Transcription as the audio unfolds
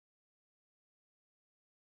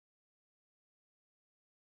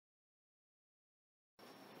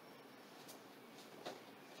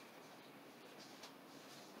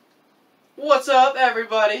What's up,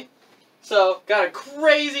 everybody? So, got a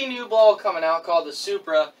crazy new ball coming out called the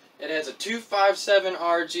Supra. It has a 257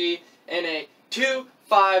 RG and a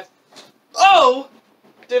 250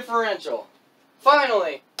 differential.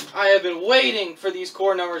 Finally, I have been waiting for these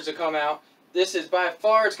core numbers to come out. This is by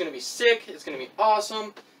far, it's going to be sick, it's going to be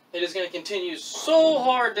awesome. It is going to continue so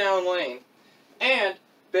hard down lane. And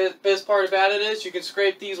best part about it is you can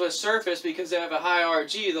scrape these with surface because they have a high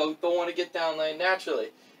RG. They'll want to get down lane naturally.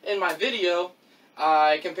 In my video,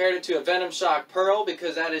 I compared it to a Venom Shock Pearl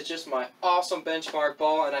because that is just my awesome benchmark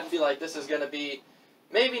ball, and I feel like this is going to be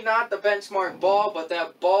maybe not the benchmark ball, but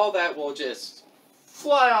that ball that will just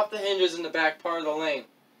fly off the hinges in the back part of the lane.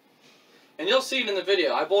 And you'll see it in the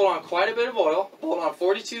video. I bowled on quite a bit of oil. I bowled on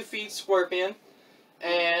 42 feet Scorpion,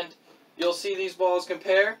 and you'll see these balls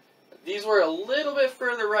compare. These were a little bit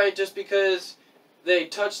further right just because they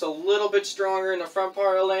touched a little bit stronger in the front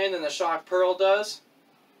part of the lane than the Shock Pearl does.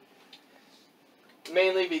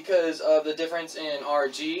 Mainly because of the difference in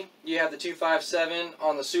RG. You have the 257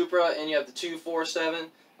 on the Supra and you have the 247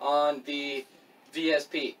 on the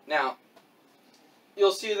VSP. Now,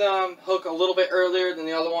 you'll see them hook a little bit earlier than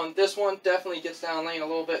the other one. This one definitely gets down lane a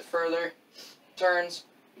little bit further. Turns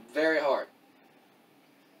very hard.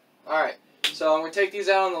 Alright, so I'm going to take these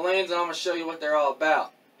out on the lanes and I'm going to show you what they're all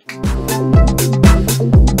about.